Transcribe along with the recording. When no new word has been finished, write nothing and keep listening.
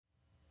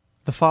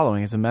The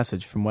following is a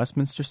message from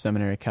Westminster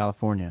Seminary,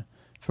 California.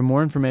 For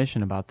more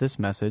information about this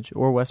message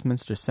or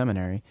Westminster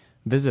Seminary,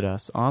 visit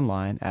us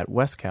online at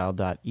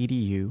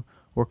westcal.edu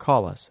or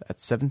call us at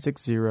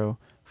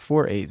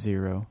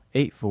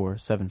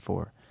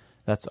 760-480-8474.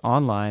 That's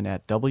online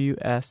at wscal.edu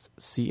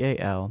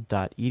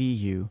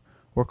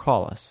or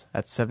call us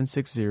at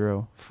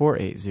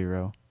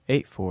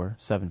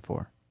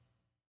 760-480-8474.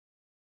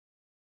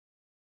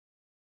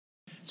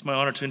 It's my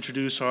honor to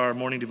introduce our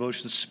morning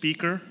devotion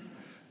speaker.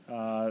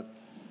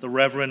 The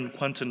Reverend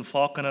Quentin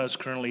Falconer is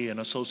currently an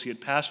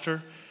associate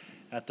pastor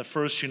at the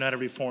First United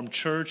Reformed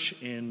Church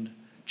in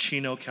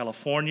Chino,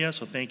 California,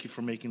 so thank you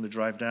for making the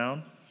drive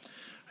down.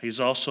 He's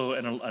also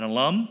an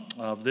alum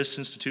of this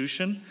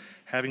institution,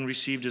 having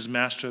received his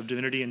Master of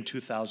Divinity in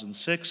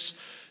 2006.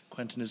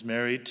 Quentin is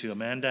married to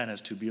Amanda and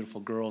has two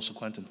beautiful girls, so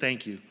Quentin,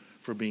 thank you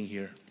for being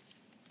here.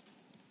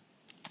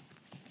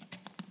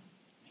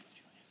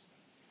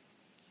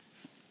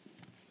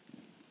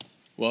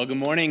 Well, good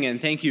morning,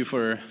 and thank you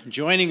for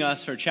joining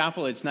us for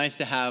chapel. It's nice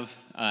to have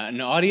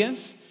an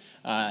audience,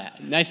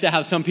 nice to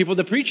have some people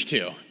to preach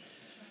to.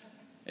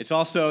 It's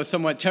also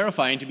somewhat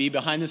terrifying to be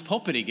behind this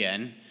pulpit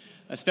again,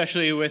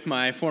 especially with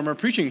my former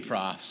preaching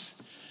profs.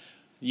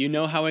 You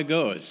know how it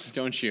goes,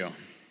 don't you?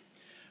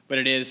 But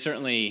it is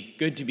certainly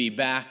good to be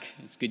back.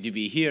 It's good to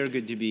be here,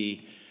 good to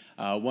be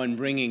one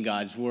bringing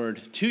God's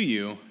word to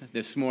you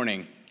this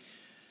morning.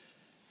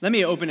 Let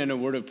me open in a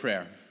word of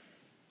prayer.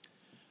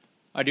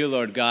 Our dear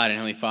Lord God and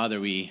Heavenly Father,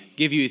 we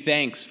give you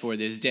thanks for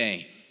this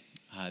day,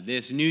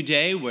 this new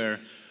day where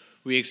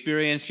we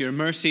experience your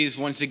mercies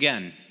once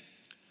again.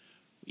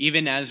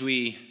 Even as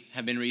we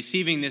have been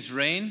receiving this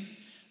rain,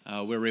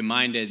 we're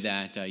reminded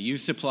that you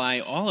supply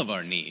all of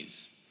our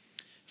needs.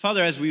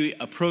 Father, as we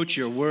approach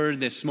your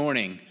word this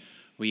morning,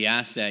 we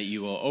ask that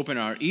you will open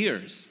our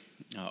ears,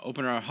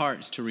 open our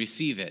hearts to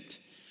receive it.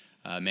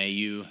 May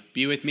you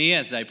be with me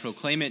as I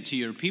proclaim it to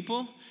your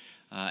people,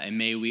 and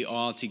may we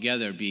all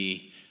together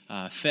be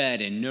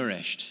fed and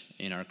nourished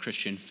in our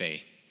Christian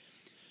faith.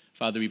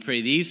 Father, we pray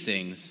these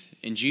things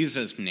in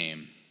Jesus'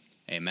 name.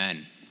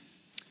 Amen.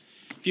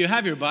 If you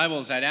have your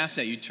Bibles, I'd ask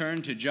that you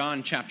turn to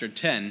John chapter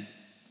 10.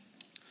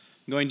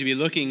 I'm going to be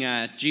looking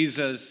at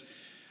Jesus'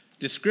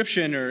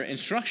 description or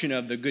instruction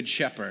of the Good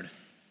Shepherd.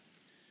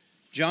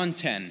 John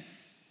 10.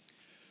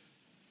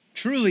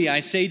 Truly I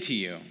say to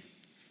you,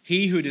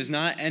 he who does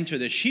not enter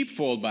the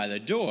sheepfold by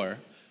the door,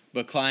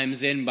 but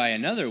climbs in by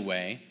another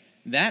way,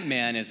 that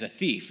man is a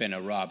thief and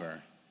a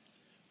robber.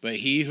 But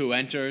he who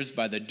enters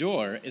by the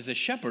door is a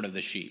shepherd of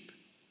the sheep.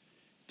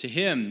 To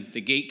him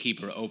the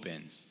gatekeeper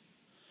opens.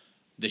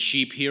 The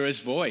sheep hear his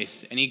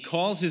voice, and he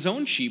calls his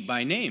own sheep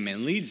by name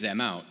and leads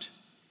them out.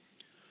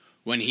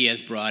 When he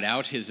has brought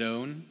out his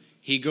own,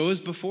 he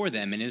goes before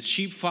them, and his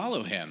sheep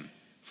follow him,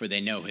 for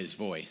they know his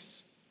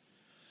voice.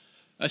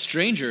 A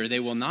stranger they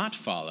will not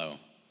follow,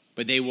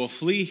 but they will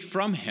flee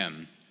from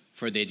him,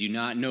 for they do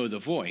not know the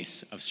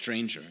voice of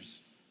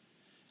strangers.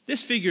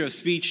 This figure of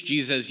speech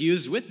Jesus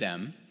used with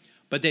them,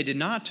 but they did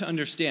not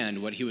understand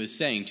what he was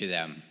saying to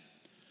them.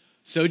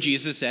 So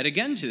Jesus said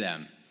again to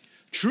them,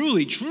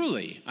 Truly,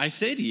 truly, I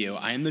say to you,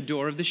 I am the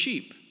door of the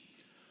sheep.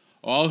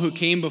 All who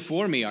came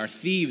before me are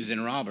thieves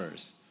and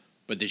robbers,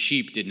 but the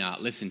sheep did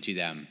not listen to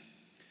them.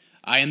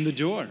 I am the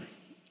door.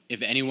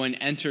 If anyone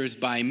enters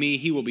by me,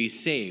 he will be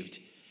saved,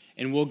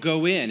 and will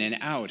go in and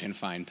out and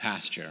find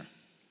pasture.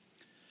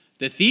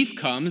 The thief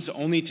comes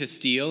only to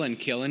steal and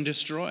kill and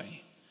destroy.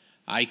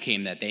 I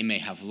came that they may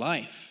have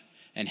life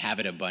and have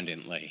it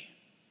abundantly.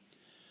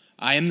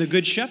 I am the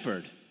good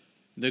shepherd.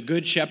 The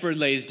good shepherd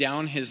lays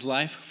down his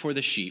life for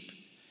the sheep.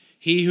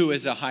 He who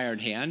is a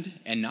hired hand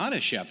and not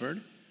a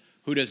shepherd,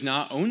 who does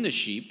not own the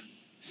sheep,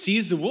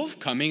 sees the wolf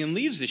coming and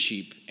leaves the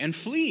sheep and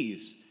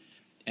flees.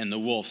 And the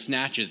wolf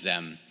snatches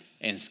them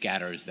and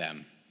scatters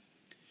them.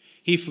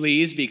 He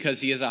flees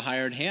because he is a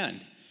hired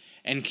hand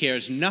and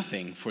cares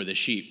nothing for the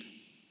sheep.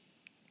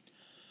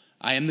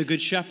 I am the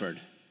good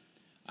shepherd.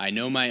 I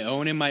know my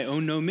own, and my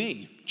own know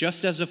me,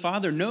 just as the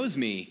Father knows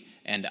me,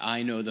 and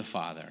I know the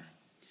Father.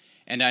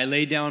 And I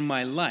lay down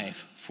my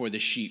life for the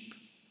sheep.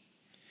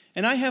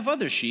 And I have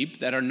other sheep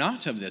that are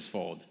not of this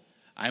fold.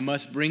 I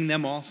must bring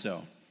them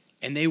also,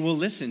 and they will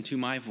listen to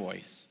my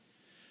voice.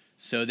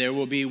 So there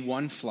will be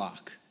one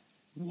flock,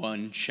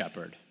 one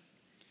shepherd.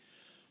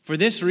 For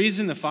this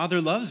reason the Father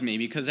loves me,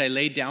 because I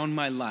lay down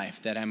my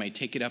life that I may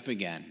take it up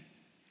again.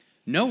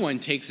 No one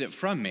takes it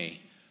from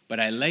me, but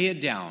I lay it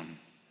down,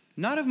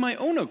 not of my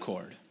own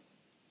accord.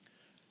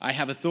 I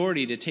have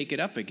authority to take it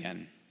up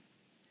again.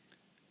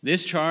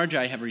 This charge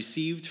I have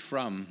received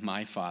from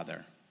my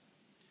Father.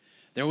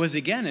 There was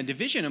again a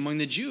division among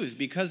the Jews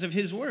because of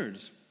his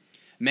words.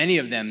 Many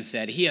of them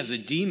said, He has a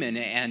demon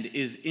and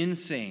is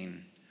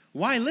insane.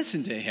 Why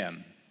listen to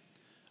him?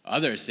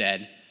 Others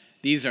said,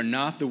 These are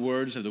not the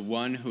words of the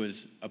one who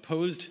is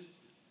oppressed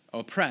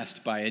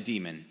by a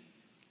demon.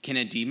 Can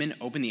a demon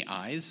open the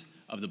eyes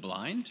of the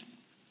blind?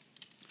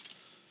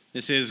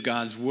 This is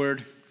God's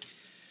word.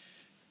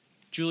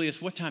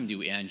 Julius, what time do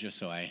we end, just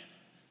so I...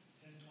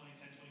 10:20,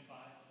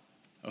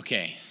 10:25.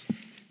 Okay.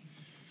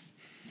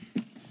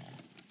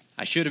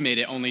 I should have made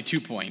it only 2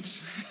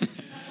 points.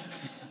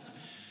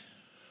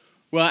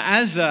 Well,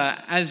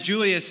 as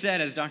Julia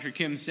said, as Dr.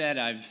 Kim said,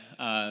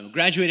 I've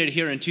graduated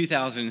here in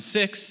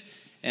 2006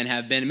 and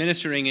have been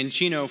ministering in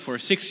Chino for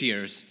 6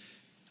 years.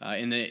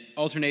 In the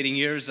alternating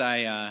years,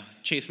 I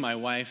chased my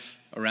wife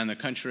around the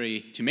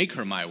country to make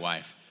her my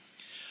wife.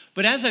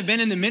 But as I've been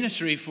in the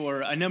ministry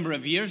for a number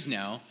of years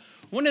now,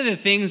 one of the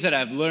things that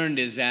I've learned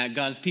is that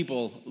God's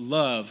people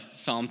love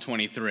Psalm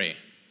 23.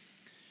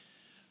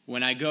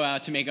 When I go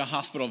out to make a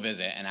hospital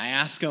visit and I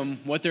ask them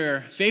what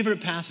their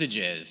favorite passage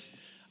is,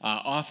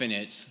 often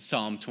it's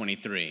Psalm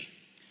 23.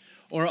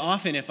 Or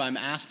often if I'm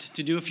asked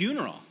to do a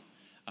funeral,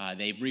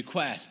 they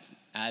request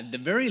at the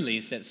very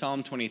least that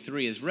Psalm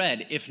 23 is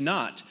read, if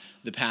not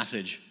the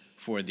passage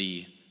for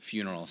the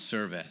funeral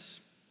service.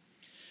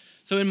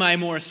 So in my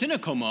more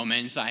cynical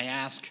moments, I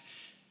ask,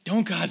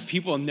 don't God's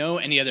people know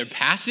any other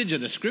passage of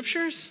the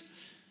scriptures?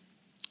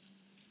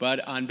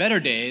 But on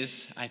better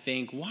days, I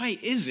think, why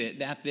is it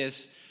that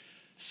this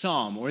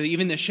psalm, or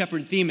even the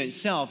shepherd theme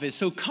itself, is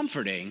so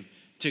comforting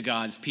to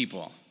God's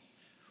people?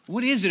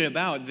 What is it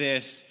about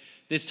this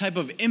type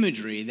of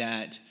imagery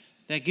that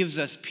gives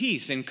us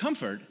peace and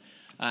comfort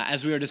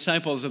as we are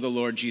disciples of the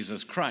Lord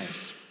Jesus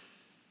Christ?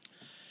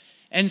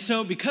 And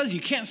so, because you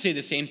can't say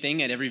the same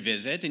thing at every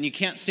visit, and you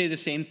can't say the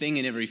same thing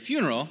in every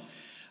funeral,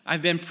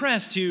 I've been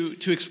pressed to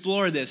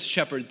explore this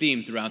shepherd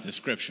theme throughout the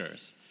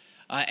scriptures.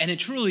 And it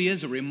truly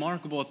is a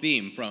remarkable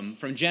theme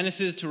from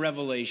Genesis to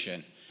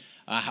Revelation,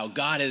 how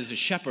God is a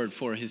shepherd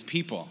for his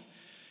people.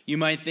 You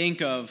might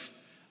think of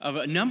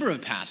a number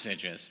of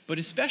passages, but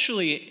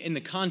especially in the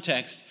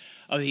context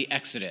of the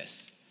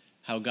Exodus,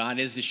 how God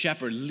is the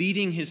shepherd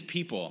leading his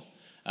people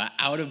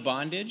out of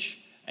bondage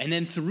and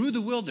then through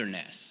the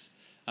wilderness.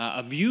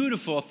 A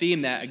beautiful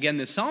theme that, again,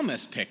 the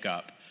psalmists pick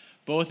up,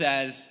 both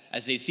as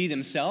they see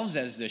themselves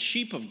as the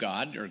sheep of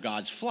God, or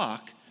God's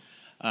flock,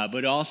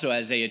 but also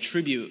as they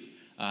attribute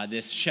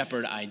this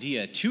shepherd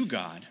idea to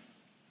God.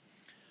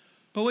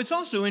 But what's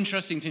also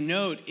interesting to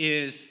note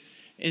is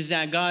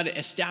that God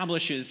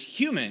establishes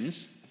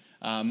humans,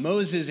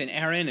 Moses and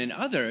Aaron and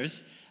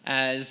others,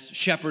 as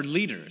shepherd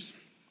leaders,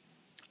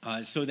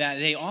 so that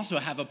they also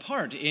have a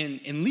part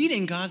in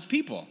leading God's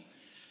people.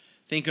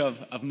 Think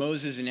of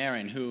Moses and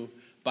Aaron,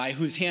 by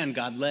whose hand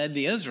God led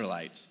the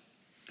Israelites.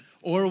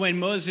 Or when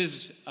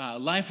Moses'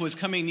 life was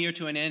coming near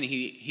to an end,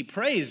 he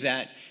prays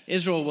that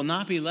Israel will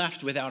not be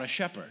left without a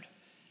shepherd.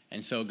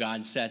 And so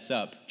God sets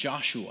up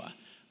Joshua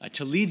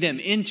to lead them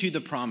into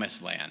the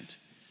promised land.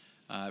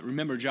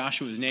 Remember,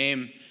 Joshua's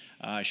name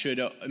should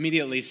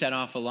immediately set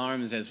off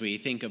alarms as we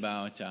think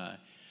about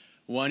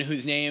one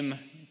whose name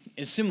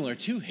is similar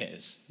to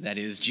his, that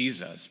is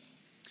Jesus.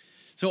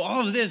 So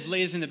all of this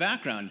lays in the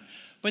background.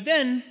 But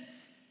then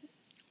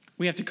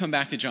we have to come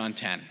back to John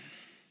 10.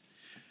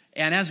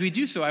 And as we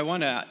do so, I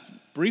want to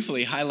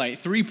briefly highlight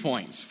 3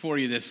 points for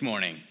you this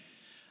morning.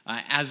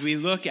 As we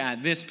look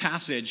at this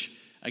passage,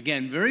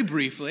 again, very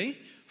briefly,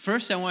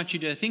 first I want you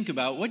to think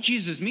about what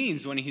Jesus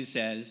means when he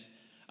says,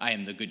 I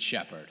am the good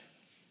shepherd.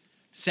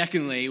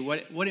 Secondly,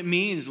 what it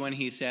means when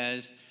he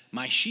says,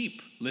 my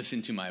sheep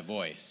listen to my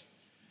voice.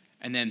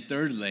 And then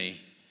thirdly,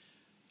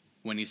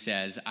 when he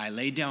says, I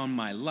lay down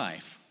my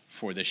life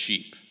for the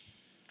sheep.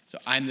 So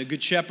I'm the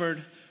good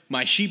shepherd.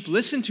 My sheep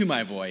listen to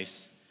my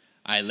voice.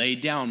 I lay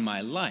down my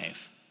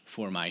life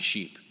for my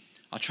sheep.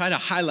 I'll try to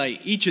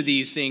highlight each of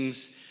these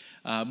things,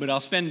 but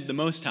I'll spend the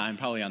most time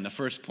probably on the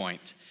first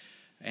point,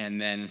 and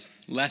then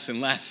less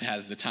and less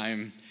as the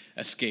time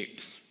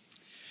escapes.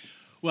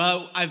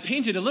 Well, I've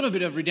painted a little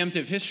bit of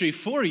redemptive history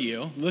for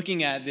you,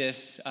 looking at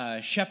this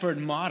shepherd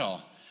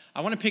model.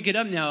 I want to pick it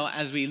up now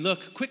as we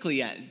look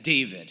quickly at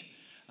David.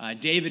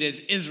 David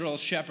is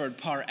Israel's shepherd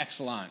par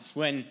excellence.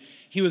 When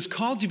he was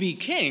called to be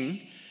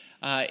king,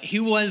 he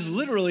was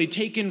literally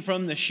taken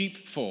from the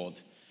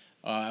sheepfold,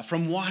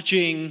 from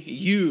watching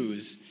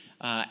ewes,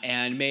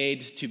 and made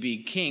to be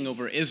king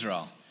over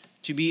Israel,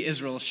 to be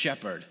Israel's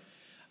shepherd.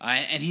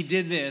 And he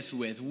did this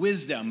with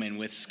wisdom and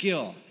with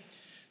skill.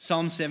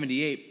 Psalm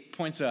 78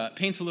 paints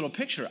a little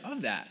picture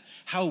of that,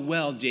 how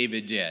well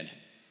David did.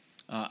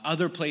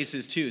 Other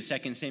places too,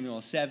 2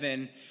 Samuel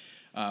 7,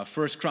 1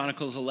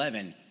 Chronicles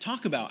 11,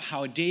 talk about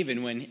how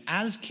David, when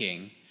as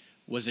king,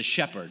 was a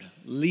shepherd,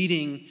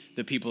 leading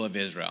the people of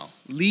Israel,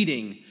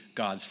 leading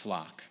God's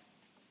flock.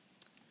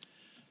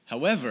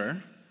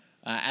 However,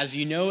 as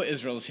you know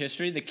Israel's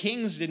history, the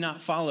kings did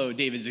not follow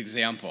David's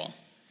example.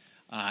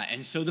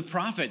 And so the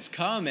prophets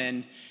come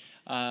and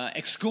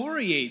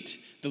excoriate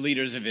the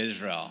leaders of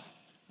Israel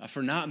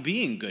for not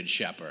being good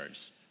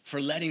shepherds,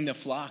 for letting the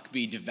flock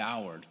be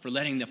devoured, for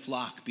letting the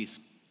flock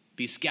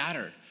be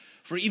scattered,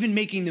 for even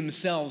making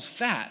themselves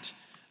fat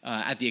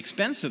at the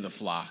expense of the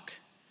flock.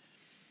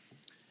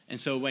 And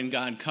so when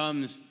God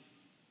comes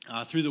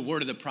through the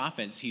word of the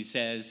prophets, he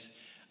says,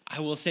 I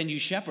will send you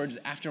shepherds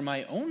after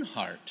my own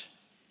heart.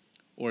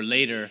 Or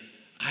later,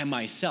 I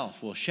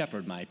myself will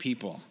shepherd my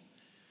people.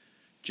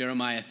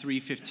 Jeremiah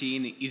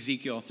 3:15,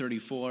 Ezekiel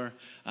 34.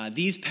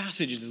 These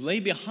passages lay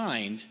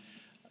behind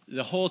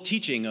the whole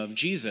teaching of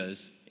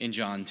Jesus in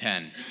John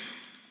 10.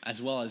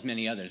 as well as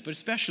many others, but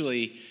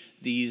especially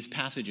these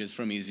passages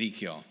from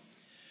Ezekiel.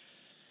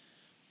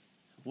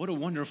 What a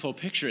wonderful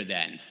picture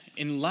then.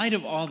 In light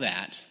of all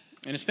that,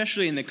 and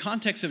especially in the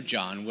context of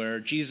John, where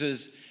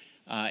Jesus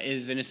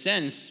is, in a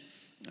sense,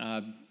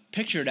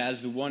 pictured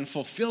as the one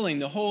fulfilling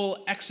the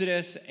whole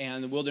Exodus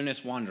and the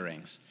wilderness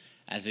wanderings,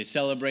 as they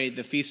celebrate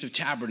the Feast of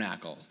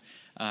Tabernacles,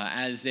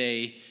 as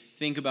they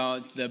think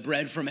about the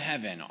bread from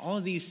heaven, all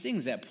of these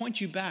things that point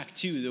you back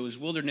to those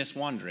wilderness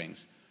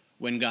wanderings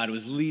when God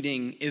was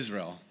leading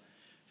Israel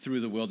through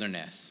the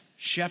wilderness,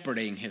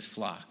 shepherding his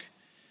flock,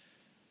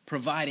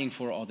 providing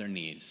for all their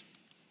needs.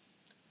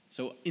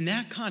 So in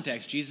that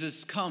context,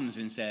 Jesus comes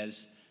and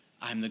says,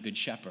 I'm the good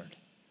shepherd.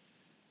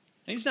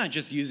 And he's not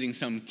just using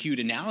some cute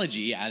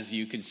analogy, as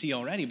you can see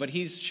already, but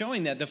he's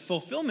showing that the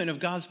fulfillment of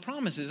God's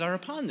promises are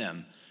upon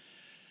them.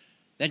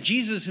 That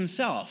Jesus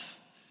himself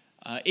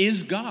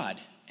is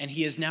God, and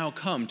he has now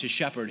come to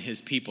shepherd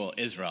his people,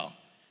 Israel.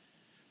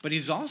 But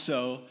he's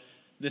also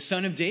the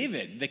son of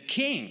David, the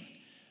king,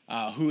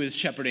 who is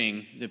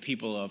shepherding the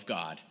people of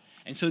God.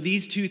 And so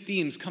these two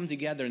themes come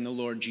together in the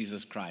Lord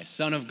Jesus Christ,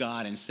 Son of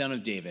God and Son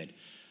of David,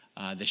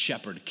 the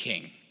shepherd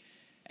king.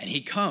 And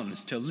he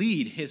comes to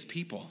lead his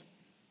people.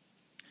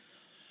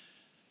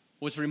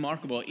 What's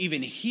remarkable,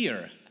 even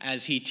here,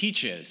 as he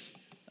teaches,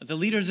 the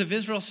leaders of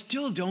Israel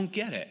still don't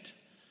get it.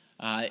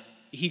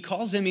 He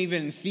calls them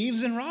even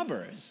thieves and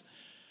robbers.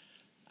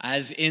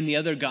 As in the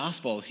other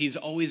Gospels, he's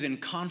always in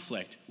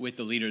conflict with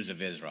the leaders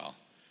of Israel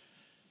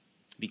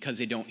because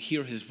they don't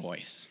hear his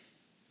voice.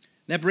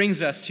 That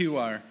brings us to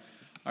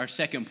our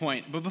second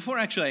point. But before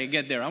actually I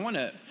get there, I want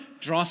to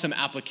draw some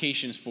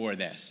applications for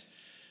this.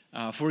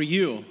 For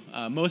you,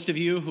 most of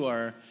you who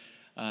are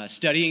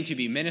studying to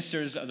be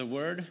ministers of the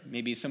word,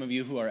 maybe some of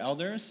you who are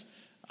elders,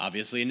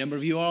 obviously a number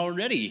of you are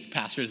already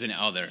pastors and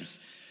elders.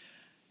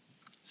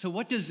 So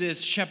what does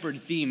this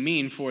shepherd theme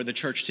mean for the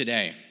church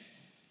today?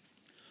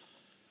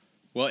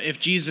 Well, if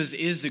Jesus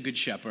is the good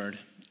shepherd,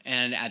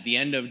 and at the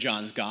end of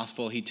John's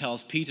gospel, he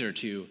tells Peter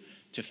to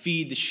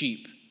feed the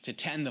sheep, to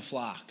tend the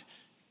flock,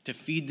 to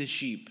feed the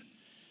sheep,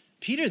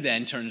 Peter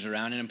then turns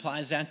around and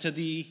applies that to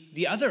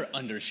the other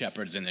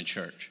under-shepherds in the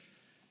church.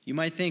 You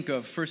might think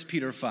of 1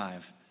 Peter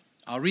 5.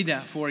 I'll read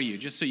that for you,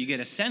 just so you get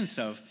a sense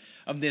of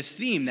this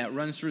theme that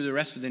runs through the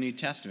rest of the New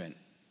Testament.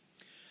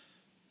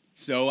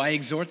 So I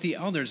exhort the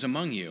elders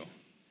among you,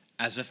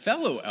 as a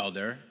fellow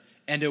elder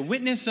and a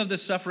witness of the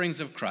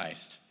sufferings of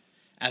Christ,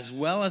 as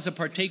well as a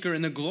partaker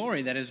in the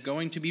glory that is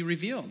going to be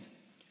revealed.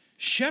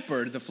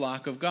 Shepherd the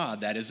flock of God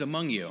that is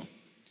among you,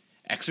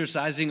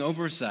 exercising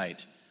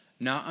oversight,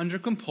 not under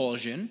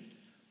compulsion,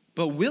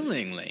 but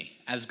willingly,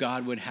 as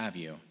God would have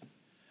you,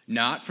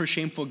 not for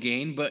shameful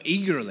gain, but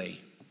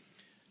eagerly,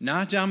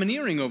 not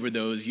domineering over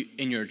those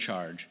in your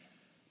charge,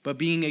 but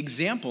being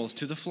examples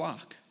to the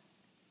flock.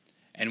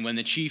 And when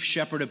the chief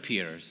shepherd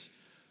appears,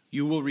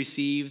 you will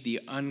receive the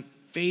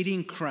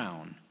unfading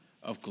crown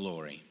of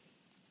glory.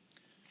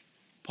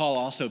 Paul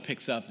also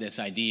picks up this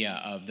idea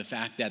of the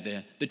fact that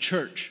the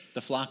church,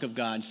 the flock of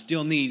God,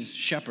 still needs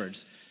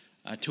shepherds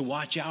to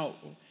watch out,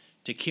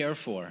 to care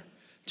for,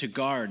 to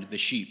guard the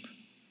sheep.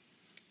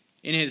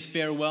 In his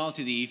farewell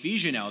to the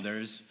Ephesian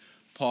elders,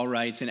 Paul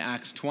says in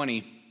Acts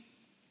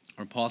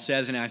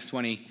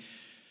 20,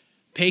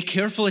 pay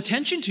careful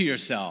attention to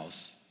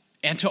yourselves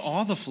and to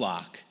all the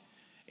flock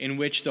in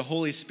which the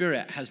Holy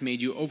Spirit has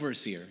made you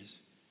overseers,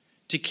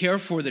 to care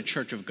for the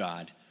church of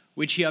God,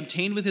 which he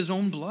obtained with his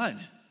own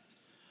blood.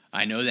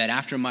 I know that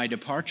after my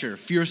departure,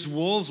 fierce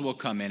wolves will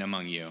come in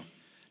among you,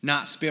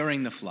 not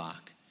sparing the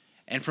flock.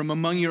 And from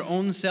among your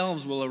own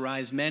selves will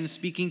arise men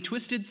speaking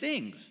twisted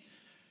things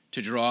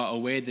to draw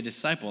away the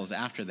disciples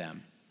after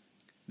them.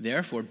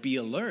 Therefore, be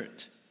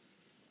alert.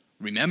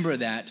 Remember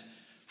that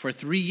for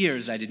 3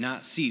 years I did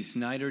not cease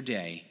night or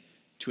day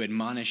to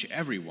admonish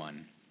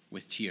everyone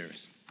with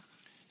tears.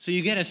 So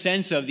you get a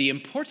sense of the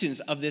importance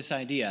of this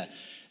idea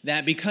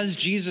that because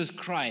Jesus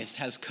Christ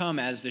has come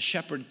as the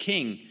shepherd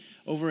king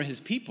over his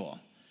people,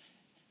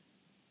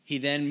 he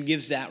then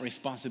gives that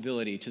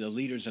responsibility to the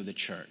leaders of the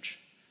church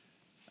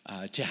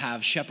to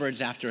have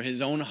shepherds after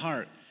his own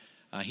heart.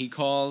 He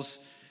calls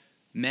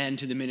men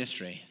to the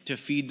ministry to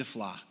feed the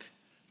flock,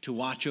 to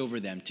watch over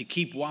them, to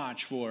keep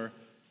watch for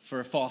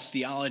false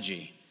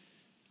theology,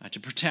 to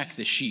protect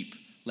the sheep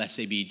lest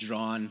they be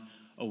drawn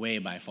away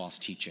by false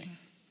teaching.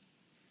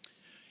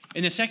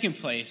 In the second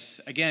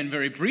place, again,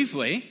 very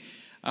briefly,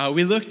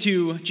 we look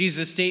to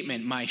Jesus'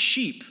 statement, my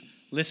sheep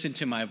listen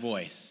to my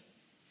voice.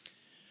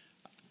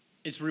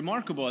 It's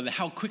remarkable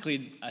how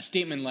quickly a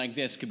statement like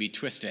this could be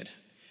twisted.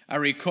 I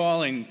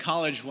recall in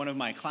college one of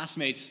my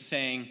classmates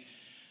saying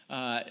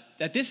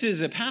that this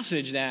is a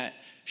passage that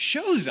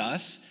shows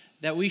us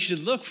that we should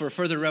look for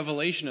further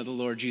revelation of the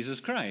Lord Jesus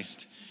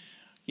Christ.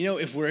 You know,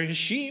 if we're his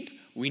sheep,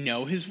 we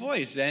know his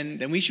voice, then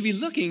we should be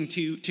looking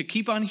to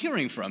keep on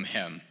hearing from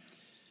him.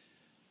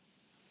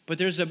 But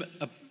there's a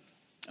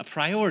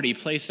priority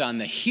placed on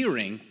the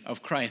hearing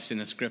of Christ in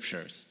the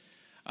Scriptures.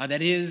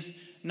 That is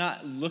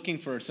not looking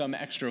for some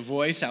extra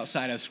voice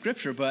outside of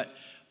Scripture, but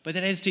but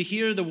that is to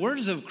hear the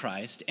words of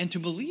Christ and to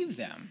believe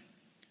them.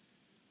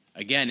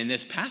 Again, in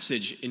this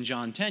passage in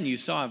John 10, you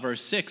saw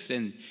verse 6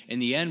 and in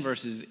the end,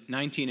 verses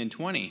 19 and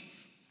 20.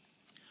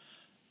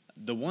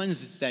 The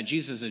ones that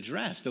Jesus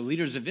addressed, the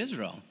leaders of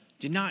Israel,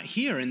 did not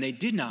hear and they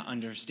did not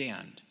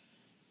understand.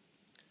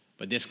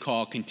 But this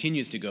call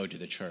continues to go to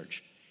the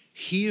church.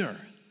 Hear,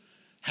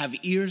 have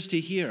ears to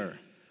hear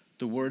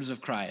the words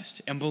of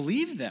Christ and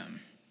believe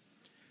them.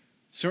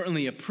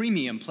 Certainly a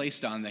premium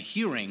placed on the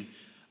hearing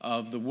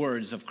of the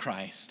words of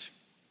Christ.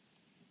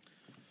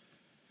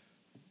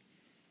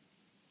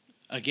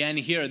 Again,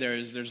 here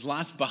there's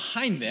lots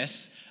behind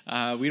this.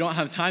 We don't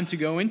have time to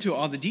go into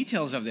all the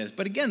details of this.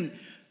 But again,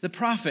 the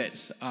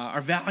prophets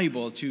are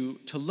valuable to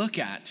look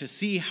at, to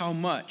see how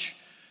much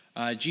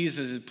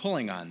Jesus is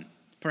pulling on.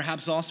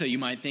 Perhaps also you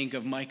might think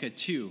of Micah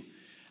 2,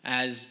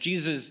 as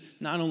Jesus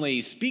not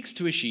only speaks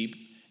to a sheep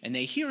and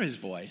they hear his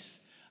voice,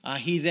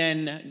 he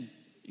then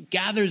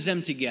gathers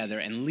them together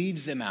and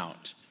leads them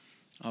out.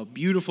 A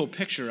beautiful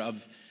picture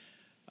of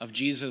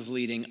Jesus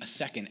leading a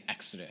second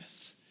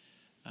Exodus.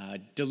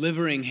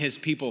 Delivering his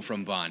people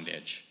from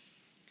bondage.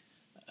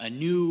 A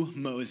new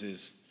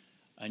Moses,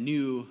 a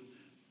new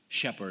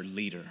shepherd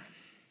leader.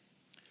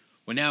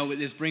 Well, now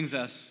this brings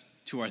us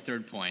to our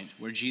third point,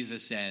 where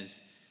Jesus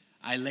says,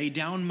 I lay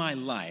down my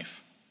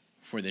life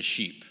for the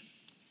sheep.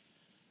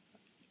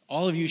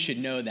 All of you should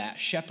know that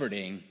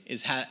shepherding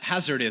is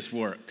hazardous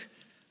work.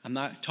 I'm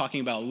not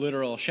talking about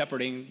literal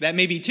shepherding. That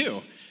may be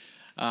too.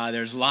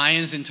 There's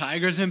lions and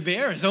tigers and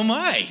bears. Oh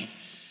my!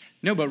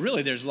 No, but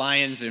really there's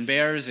lions and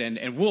bears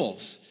and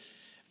wolves.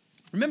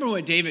 Remember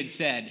what David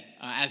said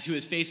as he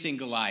was facing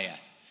Goliath.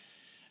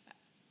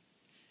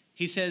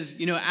 He says,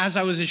 as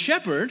I was a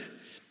shepherd,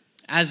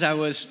 as I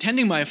was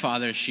tending my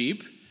father's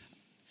sheep,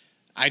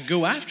 I'd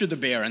go after the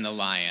bear and the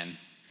lion.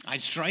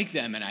 I'd strike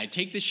them and I'd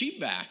take the sheep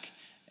back.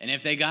 And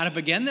if they got up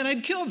again, then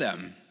I'd kill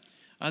them.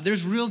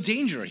 There's real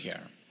danger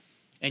here.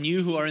 And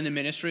you who are in the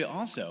ministry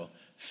also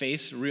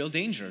face real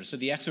danger. So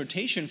the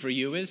exhortation for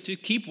you is to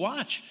keep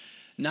watch,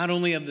 not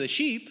only of the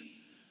sheep,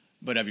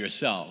 but of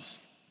yourselves.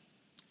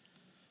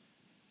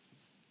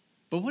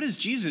 But what does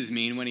Jesus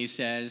mean when he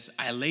says,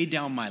 I lay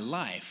down my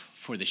life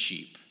for the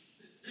sheep?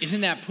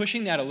 Isn't that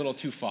pushing that a little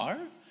too far?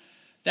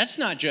 That's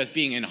not just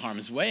being in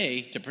harm's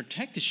way to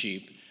protect the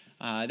sheep.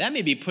 That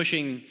may be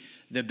pushing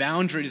the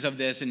boundaries of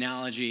this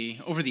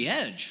analogy over the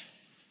edge.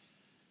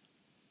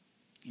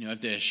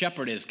 If the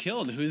shepherd is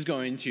killed, who's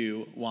going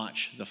to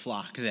watch the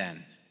flock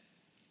then?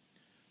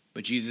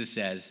 But Jesus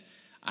says,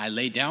 I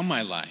lay down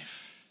my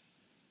life,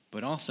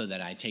 but also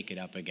that I take it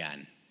up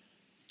again.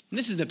 And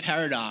this is a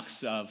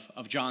paradox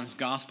of John's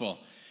gospel.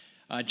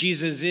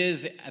 Jesus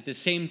is at the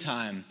same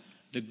time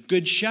the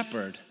good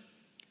shepherd,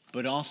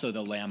 but also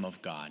the Lamb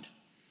of God.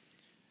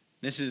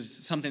 This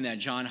is something that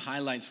John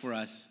highlights for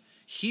us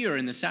here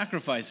in the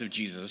sacrifice of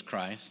Jesus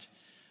Christ,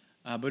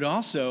 but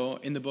also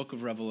in the book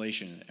of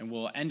Revelation. And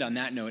we'll end on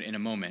that note in a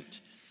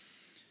moment.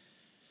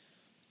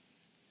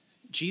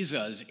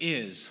 Jesus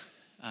is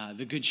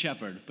the good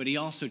shepherd, but he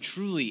also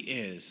truly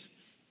is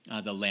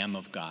the Lamb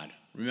of God.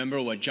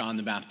 Remember what John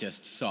the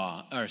Baptist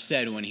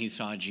said when he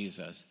saw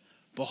Jesus.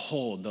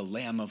 Behold, the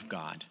Lamb of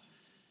God.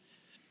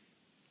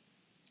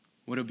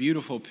 What a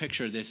beautiful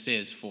picture this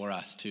is for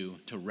us to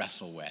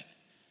wrestle with.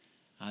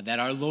 That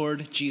our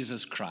Lord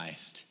Jesus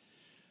Christ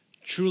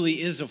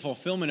truly is a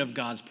fulfillment of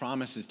God's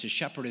promises to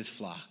shepherd his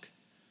flock,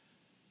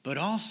 but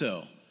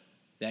also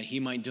that he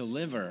might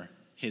deliver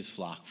his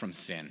flock from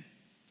sin,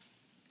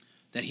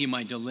 that he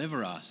might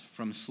deliver us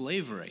from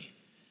slavery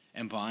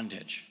and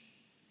bondage.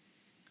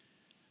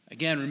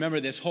 Again,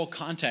 remember this whole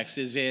context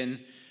is in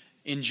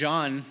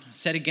John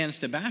set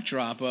against the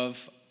backdrop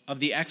of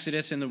the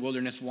Exodus and the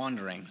wilderness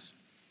wanderings.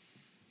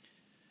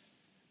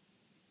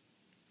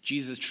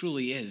 Jesus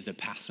truly is the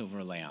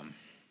Passover lamb,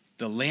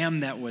 the lamb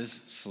that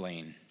was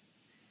slain,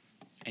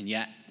 and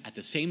yet at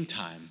the same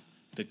time,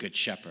 the good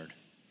shepherd.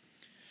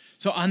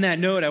 So on that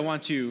note, I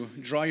want to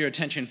draw your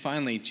attention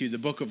finally to the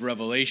book of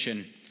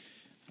Revelation,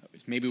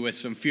 maybe with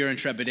some fear and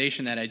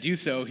trepidation that I do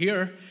so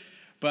here,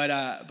 but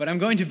I'm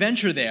going to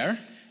venture there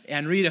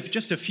and read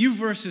just a few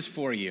verses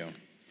for you.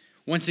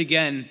 Once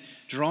again,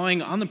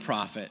 drawing on the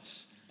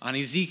prophets, on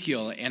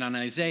Ezekiel and on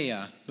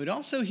Isaiah, but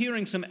also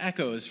hearing some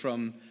echoes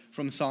from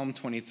Psalm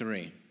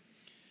 23.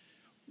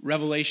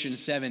 Revelation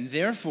 7,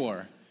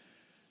 therefore,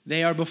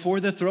 they are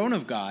before the throne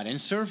of God and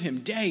serve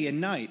him day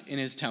and night in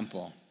his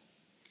temple.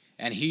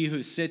 And he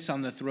who sits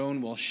on the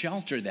throne will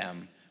shelter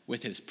them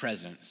with his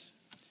presence.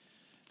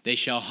 They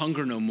shall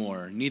hunger no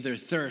more, neither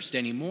thirst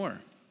any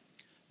more.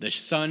 The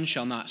sun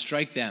shall not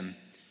strike them,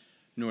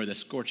 nor the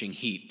scorching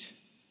heat.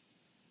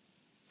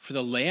 For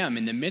the Lamb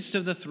in the midst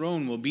of the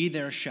throne will be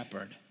their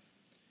shepherd.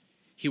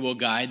 He will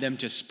guide them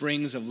to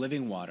springs of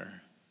living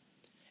water,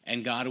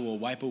 and God will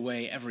wipe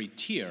away every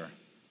tear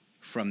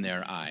from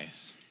their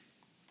eyes.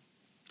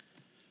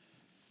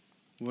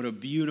 What a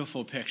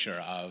beautiful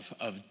picture of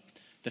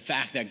the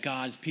fact that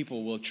God's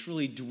people will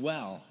truly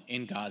dwell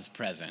in God's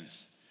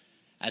presence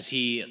as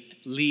he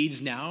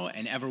leads now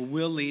and ever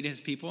will lead his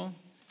people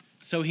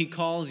So he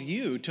calls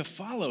you to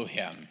follow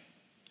him.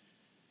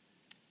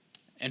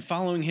 And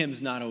following him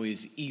is not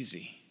always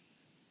easy.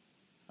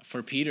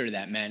 For Peter,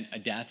 that meant a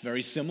death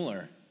very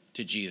similar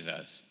to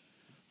Jesus.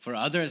 For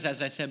others,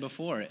 as I said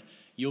before,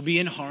 you'll be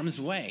in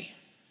harm's way,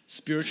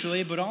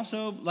 spiritually, but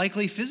also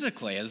likely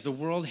physically, as the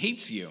world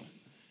hates you.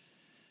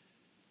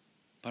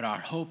 But our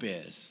hope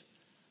is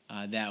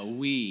that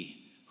we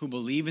who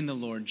believe in the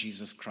Lord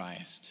Jesus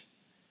Christ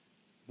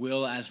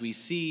will, as we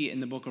see in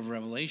the book of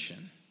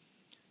Revelation,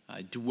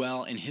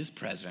 dwell in his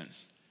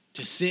presence,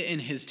 to sit in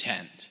his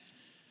tent.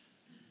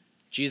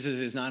 Jesus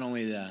is not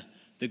only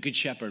the good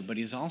shepherd, but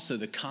he's also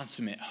the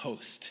consummate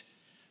host,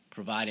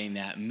 providing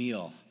that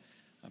meal,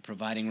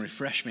 providing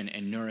refreshment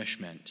and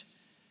nourishment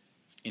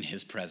in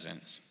his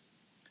presence.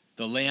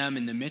 The Lamb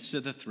in the midst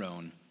of the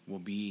throne will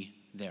be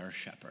their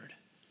shepherd.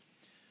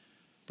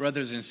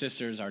 Brothers and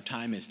sisters, our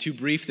time is too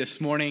brief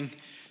this morning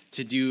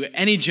to do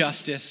any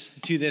justice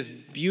to this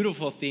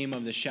beautiful theme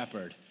of the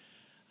shepherd.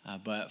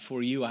 But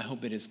for you, I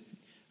hope it is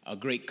a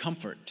great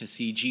comfort to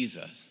see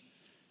Jesus,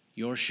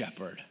 your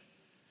shepherd,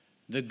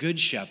 the good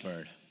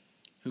shepherd,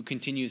 who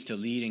continues to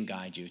lead and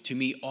guide you to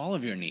meet all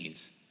of your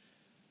needs,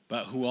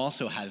 but who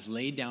also has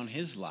laid down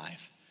his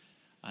life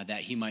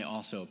that he might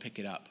also pick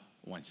it up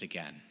once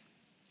again.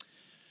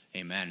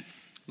 Amen.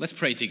 Let's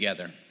pray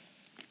together.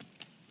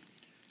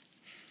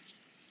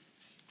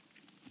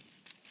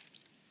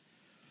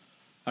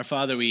 Our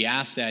Father, we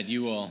ask that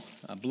you will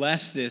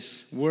bless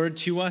this word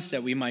to us,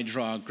 that we might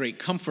draw great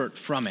comfort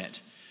from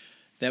it,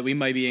 that we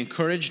might be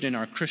encouraged in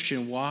our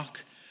Christian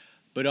walk,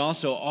 but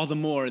also all the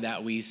more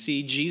that we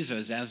see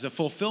Jesus as the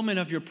fulfillment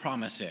of your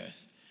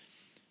promises,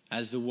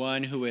 as the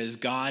one who is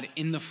God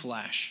in the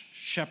flesh,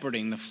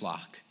 shepherding the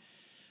flock,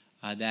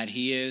 that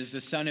he is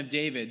the Son of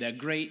David, that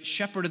great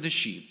shepherd of the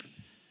sheep.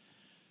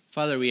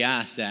 Father, we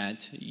ask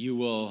that you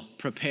will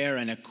prepare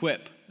and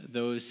equip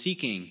those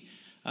seeking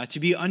to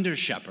be under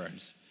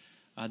shepherds,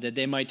 that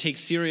they might take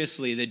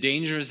seriously the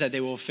dangers that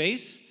they will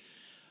face,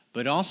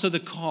 but also the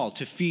call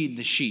to feed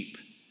the sheep,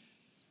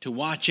 to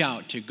watch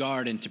out, to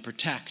guard, and to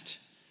protect,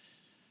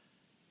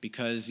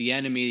 because the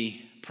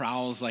enemy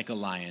prowls like a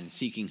lion,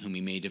 seeking whom he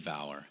may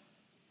devour.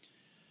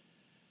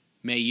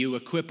 May you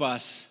equip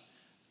us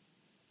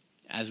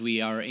as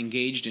we are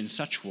engaged in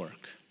such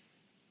work,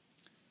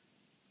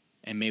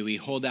 and may we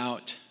hold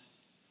out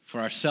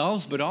for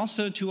ourselves, but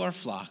also to our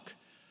flock,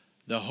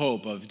 the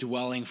hope of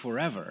dwelling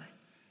forever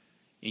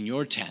in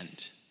your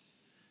tent.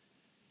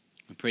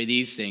 We pray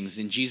these things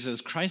in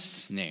Jesus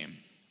Christ's name.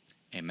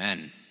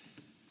 Amen.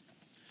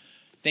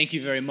 Thank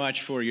you very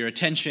much for your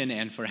attention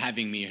and for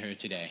having me here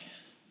today.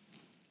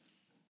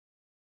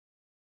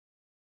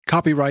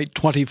 Copyright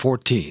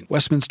 2014,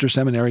 Westminster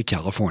Seminary,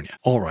 California.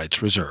 All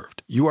rights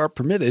reserved. You are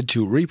permitted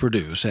to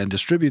reproduce and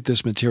distribute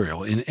this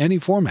material in any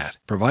format,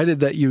 provided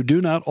that you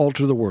do not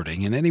alter the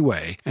wording in any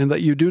way and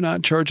that you do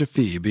not charge a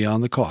fee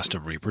beyond the cost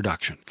of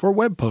reproduction. For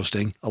web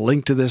posting, a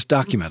link to this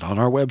document on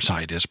our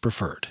website is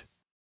preferred.